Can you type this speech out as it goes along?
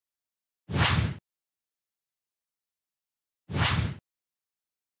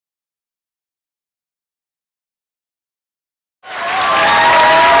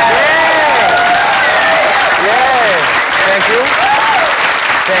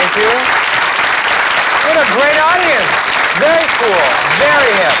Brilliant. Very cool. Very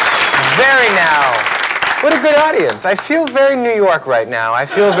hip. Very now. What a good audience. I feel very New York right now. I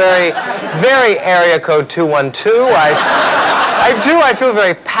feel very, very area code 212. I do. I feel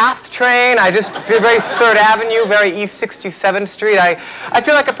very Path Train. I just feel very 3rd Avenue, very East 67th Street. I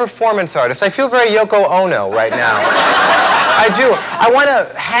feel like a performance artist. I feel very Yoko Ono right now. I do. I want to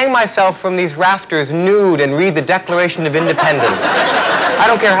hang myself from these rafters nude and read the Declaration of Independence. I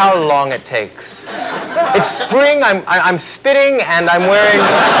don't care how long it takes. It's spring, I'm spitting, and I'm wearing...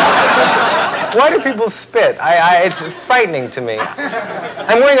 Why do people spit? It's frightening to me.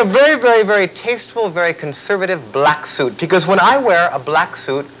 I'm wearing a very, very, very tasteful, very conservative black suit, because when I wear a black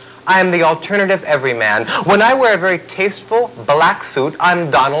suit, I am the alternative everyman. When I wear a very tasteful black suit, I'm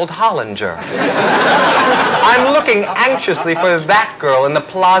Donald Hollinger. I'm looking anxiously for that girl in the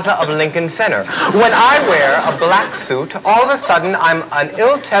plaza of Lincoln Center. When I wear a black suit, all of a sudden I'm an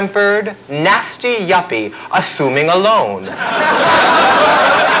ill-tempered, nasty yuppie, assuming a loan.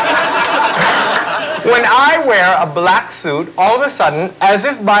 When I wear a black suit, all of a sudden, as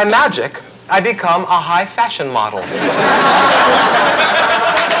if by magic, I become a high fashion model.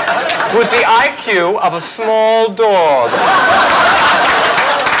 With the IQ of a small dog.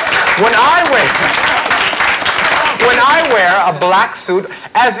 When I wear a black suit,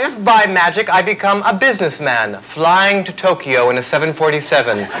 as if by magic, I become a businessman flying to Tokyo in a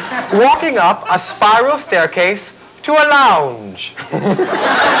 747, walking up a spiral staircase to a lounge.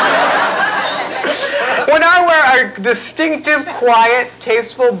 When I wear a distinctive, quiet,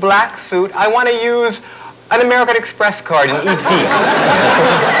 tasteful black suit, I want to use an American Express card and eat beef.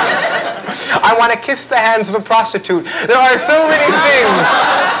 I want to kiss the hands of a prostitute. There are so many things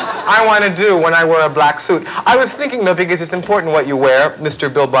I want to do when I wear a black suit. I was thinking, though, because it's important what you wear, Mr.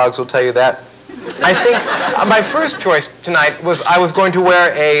 Bill Boggs will tell you that, I think my first choice tonight was I was going to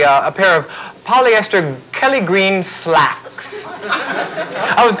wear a pair of polyester Kelly green slacks.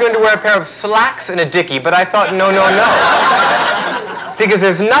 I was going to wear a pair of slacks and a dickie, but I thought, no, no, no. Because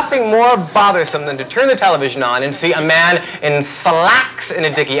there's nothing more bothersome than to turn the television on and see a man in slacks and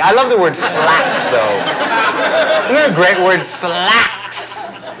a dickie. I love the word slacks, though. Isn't that a great word, slacks?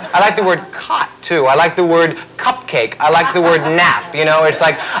 I like the word cot, too. I like the word cupcake. I like the word nap. You know, it's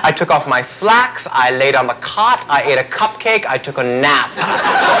like I took off my slacks, I laid on the cot, I ate a cupcake, I took a nap.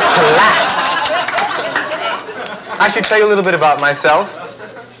 Slacks. I should tell you a little bit about myself.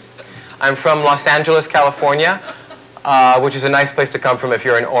 I'm from Los Angeles, California, which is a nice place to come from if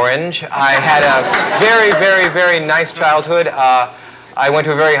you're an orange. I had a very, very, very nice childhood. I went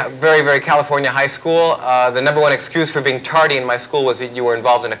to a very, very, very California high school. The #1 excuse for being tardy in my school was that you were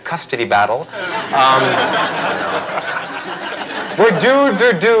involved in a custody battle. Where dudes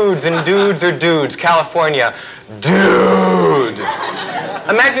are dudes and dudes are dudes. California, dude.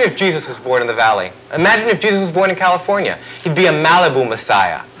 Imagine if Jesus was born in the Valley. Imagine if Jesus was born in California. He'd be a Malibu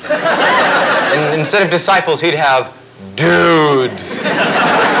Messiah. And instead of disciples, he'd have dudes.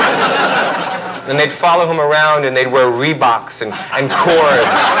 And they'd follow him around and they'd wear Reeboks and cords.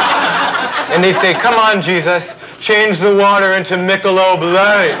 And they'd say, come on, Jesus, change the water into Michelob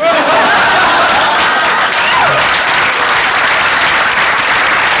Light.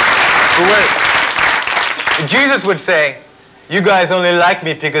 But wait, Jesus would say, you guys only like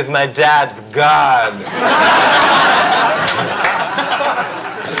me because my dad's God.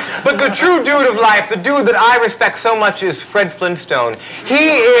 But the true dude of life, the dude that I respect so much is Fred Flintstone.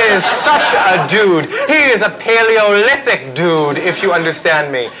 He is such a dude. He is a Paleolithic dude, if you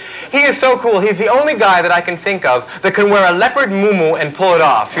understand me. He is so cool. He's the only guy that I can think of that can wear a leopard muumuu and pull it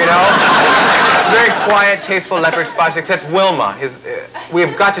off, you know? Very quiet, tasteful leopard spots, except Wilma. We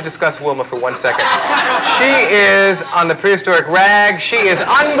have got to discuss Wilma for 1 second. She is on the prehistoric rag. She is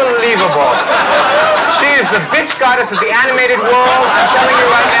unbelievable. She is the bitch goddess of the animated world. I'm telling you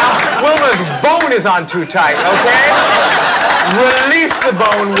right now, Wilma's bone is on too tight, okay? Release the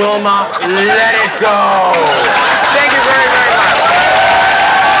bone, Wilma. Let it go. Thank you very, very much.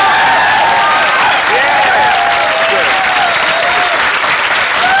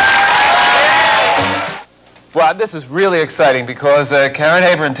 Well, this is really exciting because Karen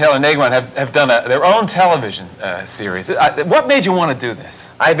Haber and Taylor Negron have done their own television series. What made you want to do this?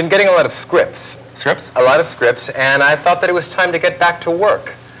 I've been getting a lot of scripts. Scripts? A lot of scripts, and I thought that it was time to get back to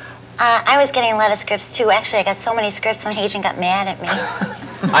work. I was getting a lot of scripts, too. Actually, I got so many scripts, my agent got mad at me.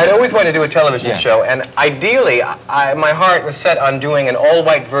 I'd always wanted to do a television show, and ideally, my heart was set on doing an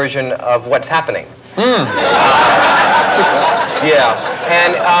all-white version of What's Happening. Yeah,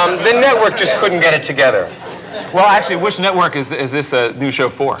 and the network just couldn't get it together. Well, actually, which network is this new show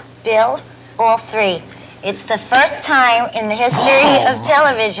for? Bill, all three. It's the first time in the history of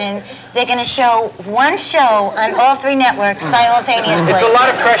television they're going to show one show on all 3 networks simultaneously. It's a lot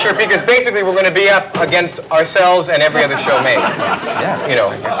of pressure because basically we're going to be up against ourselves and every other show made. Yes. You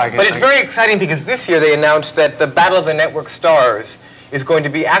know. But it's very exciting because this year they announced that the Battle of the Network Stars is going to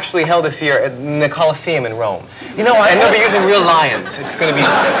be actually held this year in the Colosseum in Rome. You know, and they'll be using real lions. It's going to be...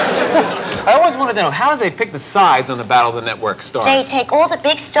 I always wanted to know, how do they pick the sides on the Battle of the Network Stars? They take all the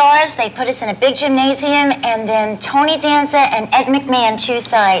big stars, they put us in a big gymnasium, and then Tony Danza and Ed McMahon choose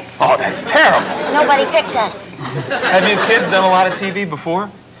sides. Oh, that's terrible. Nobody picked us. Have you kids done a lot of TV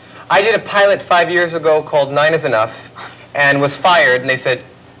before? I did a pilot 5 years ago called 9 is Enough, and was fired, and they said,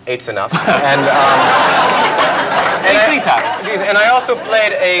 8's enough. And I also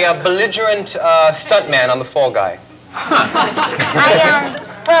played a belligerent stuntman on The Fall Guy.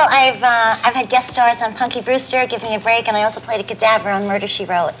 Well, I've had guest stars on Punky Brewster, Give Me a Break, and I also played a cadaver on Murder, She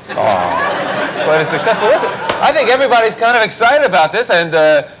Wrote. Oh, that's quite a successful. Listen, I think everybody's kind of excited about this, and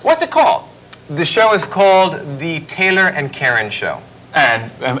what's it called? The show is called The Taylor and Karen Show.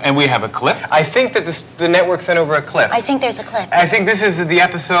 And we have a clip? I think that the network sent over a clip. I think there's a clip. I think this is the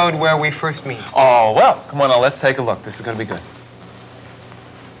episode where we first meet. Oh, well, come on now, let's take a look. This is going to be good.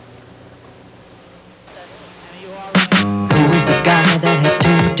 Who is the guy that has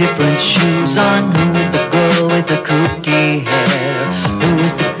 2 different shoes on? Who is the girl with the kooky hair? Who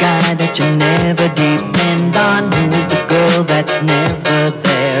is the guy that you never depend on? Who is the girl that's never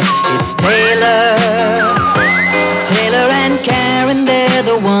there? It's Taylor and Karen, they're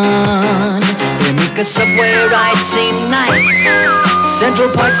the one. They make a subway ride seem nice. Central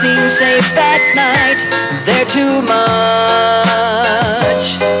Park seems safe at night. They're too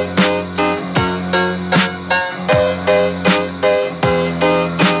much.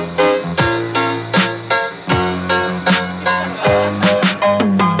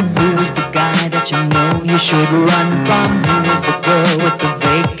 You should run from? Who is the girl with the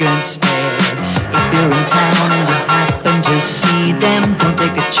vacant stare? If you're in town and you happen to see them, don't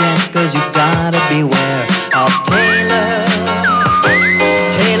take a chance, cause you gotta beware of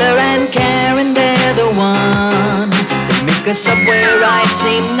Taylor and Karen, they're the one. They make a subway ride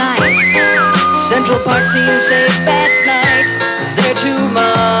seem nice. Central Park seems safe at night. They're too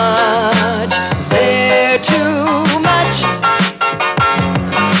much. They're too much.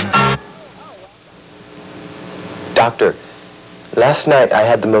 Doctor, last night I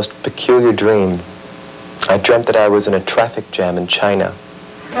had the most peculiar dream. I dreamt that I was in a traffic jam in China.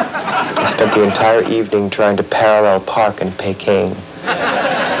 I spent the entire evening trying to parallel park in Peking.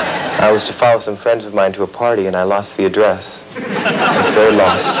 I was to follow some friends of mine to a party, and I lost the address. I was very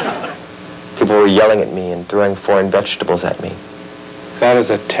lost. People were yelling at me and throwing foreign vegetables at me. That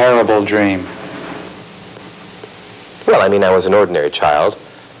is a terrible dream. Well, I mean, I was an ordinary child,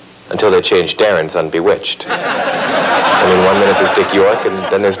 until they changed Darren's on Bewitched. And in 1 minute there's Dick York, and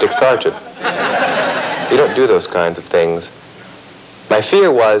then there's Dick Sargent. You don't do those kinds of things. My fear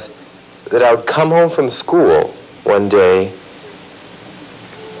was that I would come home from school one day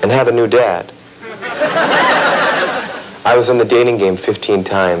and have a new dad. I was in the dating game 15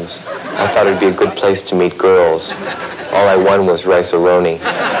 times. I thought it would be a good place to meet girls. All I won was rice-a-roni.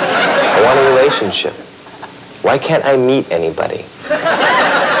 I want a relationship. Why can't I meet anybody?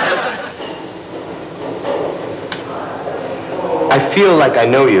 I feel like I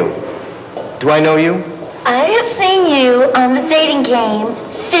know you. Do I know you? I have seen you on the dating game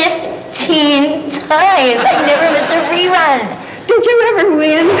 15 times. I never missed a rerun. Did you ever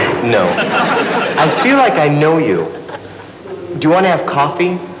win? No. I feel like I know you. Do you want to have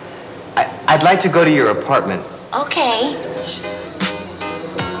coffee? I'd like to go to your apartment. Okay.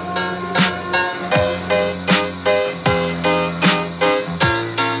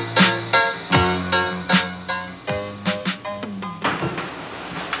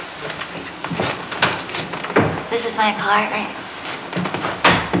 This is my apartment.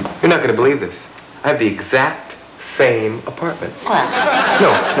 You're not going to believe this. I have the exact same apartment. Well.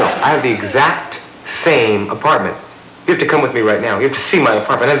 No, I have the exact same apartment. You have to come with me right now. You have to see my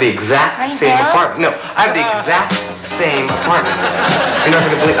apartment. I have the exact same apartment. No, I have the exact same apartment. You're not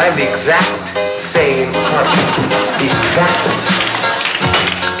going to believe I have the exact same apartment. The exact.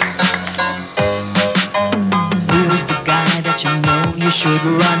 Who's the guy that you know you should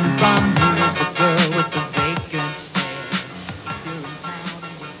run from? Who's the girl with the vacant stare? If you're in town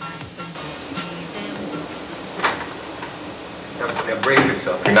and you happen to see them. Now brace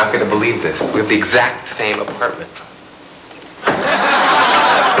yourself. You're not going to believe this. We have the exact same apartment.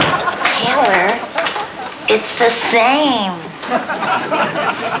 Taylor, it's the same.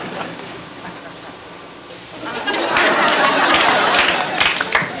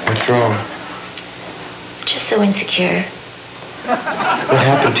 What's wrong? Just so insecure. What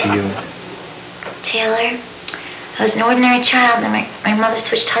happened to you? Taylor, I was an ordinary child, and my mother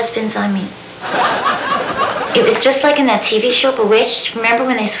switched husbands on me. It was just like in that TV show, Bewitched. Remember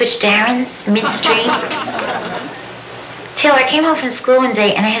when they switched Darrens midstream? Taylor, I came home from school one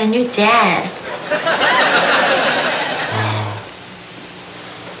day, and I had a new dad. Wow.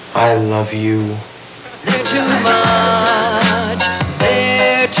 I love you. They're too much.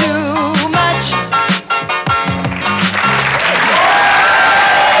 They're too much.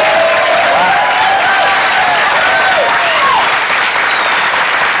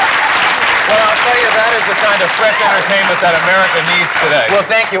 The kind of fresh entertainment that America needs today. Well,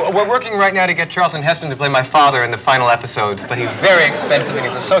 thank you. We're working right now to get Charlton Heston to play my father in the final episodes, but he's very expensive and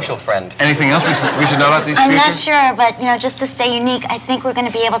he's a social friend. Anything else we should know about these I'm features? not sure, but, you know, just to stay unique, I think we're going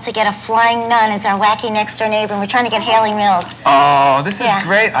to be able to get a flying nun as our wacky next-door neighbor, and we're trying to get Haley Mills. Oh, this is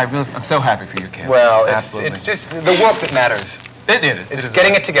great. I'm so happy for you kids. Well, absolutely. It's just the work that matters. It is. It's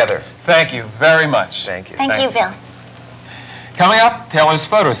getting it together. Thank you very much. Thank you. Thank you, Bill. Coming up, Taylor's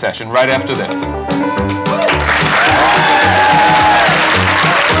photo session right after this.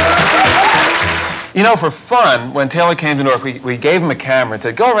 You know, for fun, when Taylor came to New York, we gave him a camera and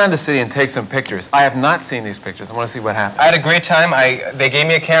said, go around the city and take some pictures. I have not seen these pictures. I want to see what happened. I had a great time. They gave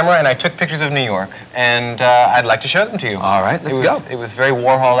me a camera and I took pictures of New York, and I'd like to show them to you. All right, let's go. It was very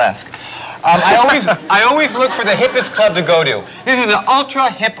Warhol-esque. I always look for the hippest club to go to. This is an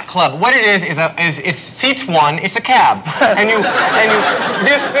ultra hip club. What it is it seats one. It's a cab,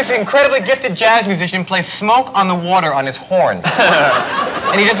 this incredibly gifted jazz musician plays Smoke on the Water on his horn,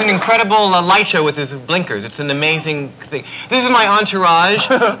 and he does an incredible light show with his blinkers. It's an amazing thing. This is my entourage.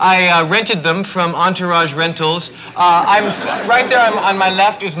 I rented them from Entourage Rentals. Right there. On my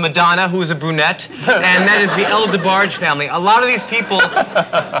left is Madonna, who is a brunette, and that is the El DeBarge family. A lot of these people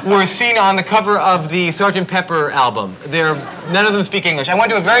were seen on the cover of the Sgt. Pepper album. None of them speak English. I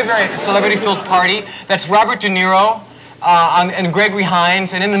went to a very, very celebrity-filled party. That's Robert De Niro and Gregory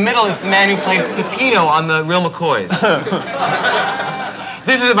Hines, and in the middle is the man who played Peppino on the Real McCoys.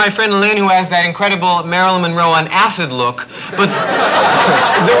 This is my friend Lynn, who has that incredible Marilyn Monroe on acid look. But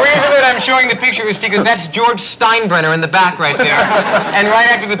the reason that I'm showing the picture is because that's George Steinbrenner in the back right there. And right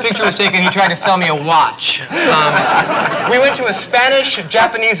after the picture was taken, he tried to sell me a watch. We went to a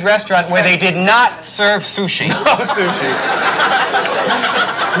Spanish-Japanese restaurant where they did not serve sushi. No sushi.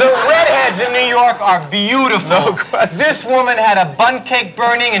 The redheads in New York are beautiful. No question. This woman had a bun cake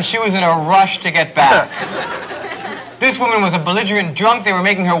burning, and she was in a rush to get back. This woman was a belligerent drunk. They were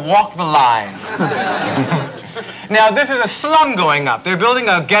making her walk the line. Now, this is a slum going up. They're building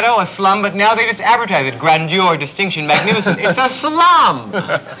a ghetto, a slum, but now they just advertise it. Grandeur, distinction, magnificent. It's a slum.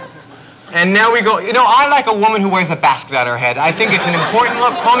 And now we go, you know, I like a woman who wears a basket on her head. I think it's an important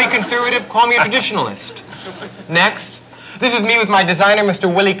look. Call me conservative, call me a traditionalist. Next. This is me with my designer, Mr.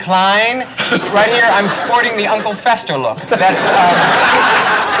 Willie Klein. Right here, I'm sporting the Uncle Fester look. That's,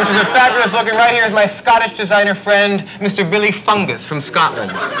 which is a fabulous look. And right here is my Scottish designer friend, Mr. Billy Fungus from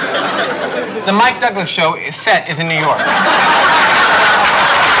Scotland. The Mike Douglas show set is in New York.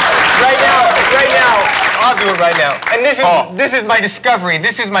 Right now, I'll do it right now. And this is my discovery.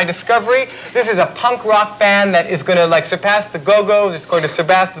 This is my discovery. This is a punk rock band that is going to, like, surpass the Go-Go's. It's going to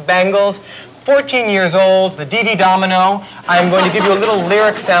surpass the Bangles. 14 years old, the Dee Dee Domino. I'm going to give you a little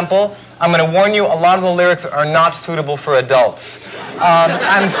lyric sample. I'm going to warn you, a lot of the lyrics are not suitable for adults.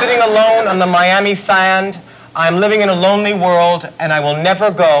 I'm sitting alone on the Miami sand. I'm living in a lonely world, and I will never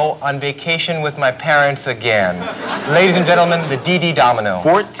go on vacation with my parents again. Ladies and gentlemen, the Dee Dee Domino.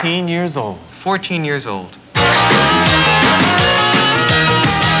 14 years old. 14 years old. I'm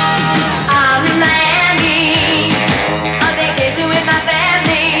in Miami, on vacation with my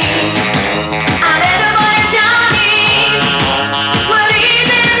family. I met a boy named Johnny, well, he's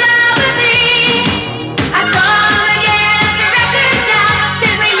in love with me. I saw him again at the record shop,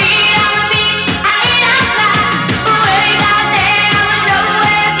 since we meet on the beach at 8 o'clock. But when we got there, I was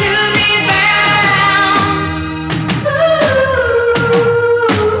nowhere to be found.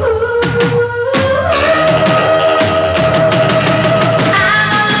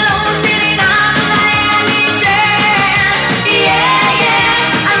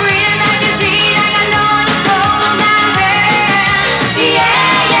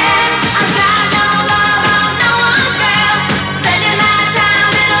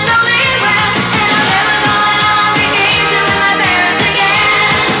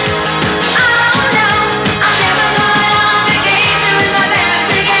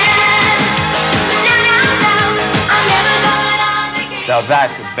 Now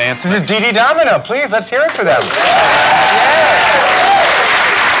that's advanced. This is Dee Dee Domino. Please, let's hear it for them. Yeah.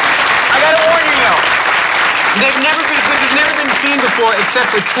 I gotta warn you, though. This has never been seen before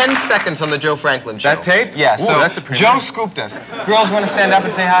except for 10 seconds on the Joe Franklin show. That tape? Yeah, Ooh, so that's a premiere. Joe scooped us. Girls want to stand up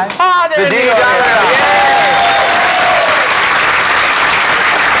and say hi? Ah, there Good you deal, go.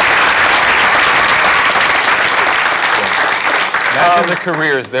 Imagine the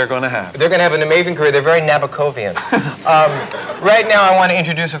careers they're going to have. They're going to have an amazing career. They're very Nabokovian. Right now, I want to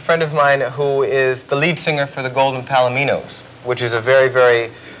introduce a friend of mine who is the lead singer for the Golden Palominos, which is a very,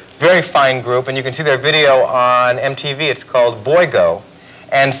 very, very fine group. And you can see their video on MTV. It's called Boy Go.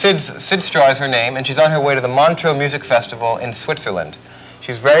 And Syd Straw is her name, and she's on her way to the Montreux Music Festival in Switzerland.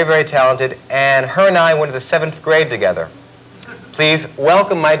 She's very, very talented, and her and I went to the 7th grade together. Please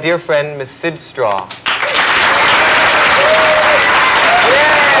welcome my dear friend, Miss Syd Straw.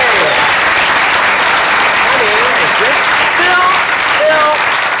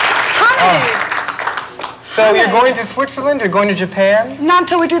 So you're going to Switzerland? You're going to Japan? Not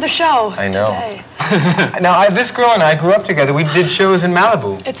until we do the show. I know. Today. Now, this girl and I grew up together. We did shows in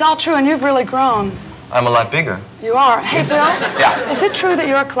Malibu. It's all true, and you've really grown. I'm a lot bigger. You are. Hey, Bill. Yeah. Is it true that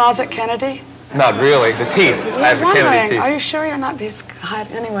you're a closet Kennedy? Not really. The teeth. I have the Kennedy teeth. Are you sure you're not these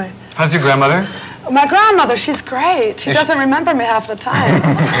hide anyway? How's your grandmother? My grandmother, she's great. She doesn't remember me half the time.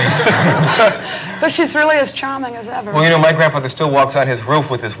 But she's really as charming as ever. Well, you know, my grandfather still walks on his roof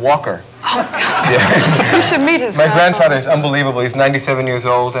with his walker. Oh, God. Yeah. You should meet his My grandfather is unbelievable. He's 97 years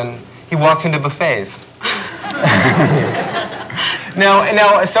old, and he walks into buffets.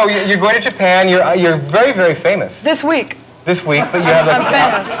 Now, so you're going to Japan. You're very, very famous. This week. This week, but you have I'm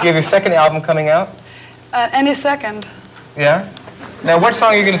famous. you have your second album coming out. Any second. Yeah. Now, what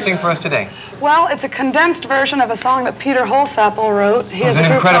song are you going to sing for us today? Well, it's a condensed version of a song that Peter Holsapple wrote. He He's has a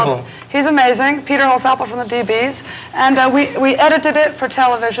group incredible. called- He's amazing. Peter Holsapple from the DBs, and we edited it for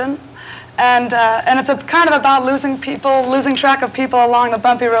television, and it's kind of about losing track of people along the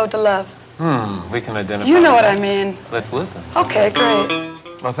bumpy road to love. We can identify. You know what I that. mean. Let's listen. Okay, great.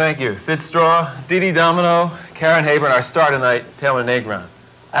 Well, thank you. Syd Straw, Dee Dee Domino, Karen Haber, and our star tonight, Taylor Negron.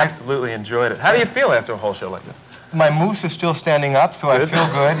 Absolutely enjoyed it. How do you feel after a whole show like this? My moose is still standing up, so I feel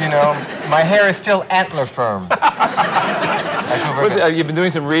good, you know. My hair is still antler firm. I feel very good. You've been doing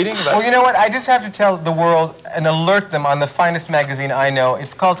some reading? Well, you know what? I just have to tell the world and alert them on the finest magazine I know.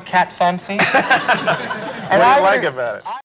 It's called Cat Fancy. What do you like about it?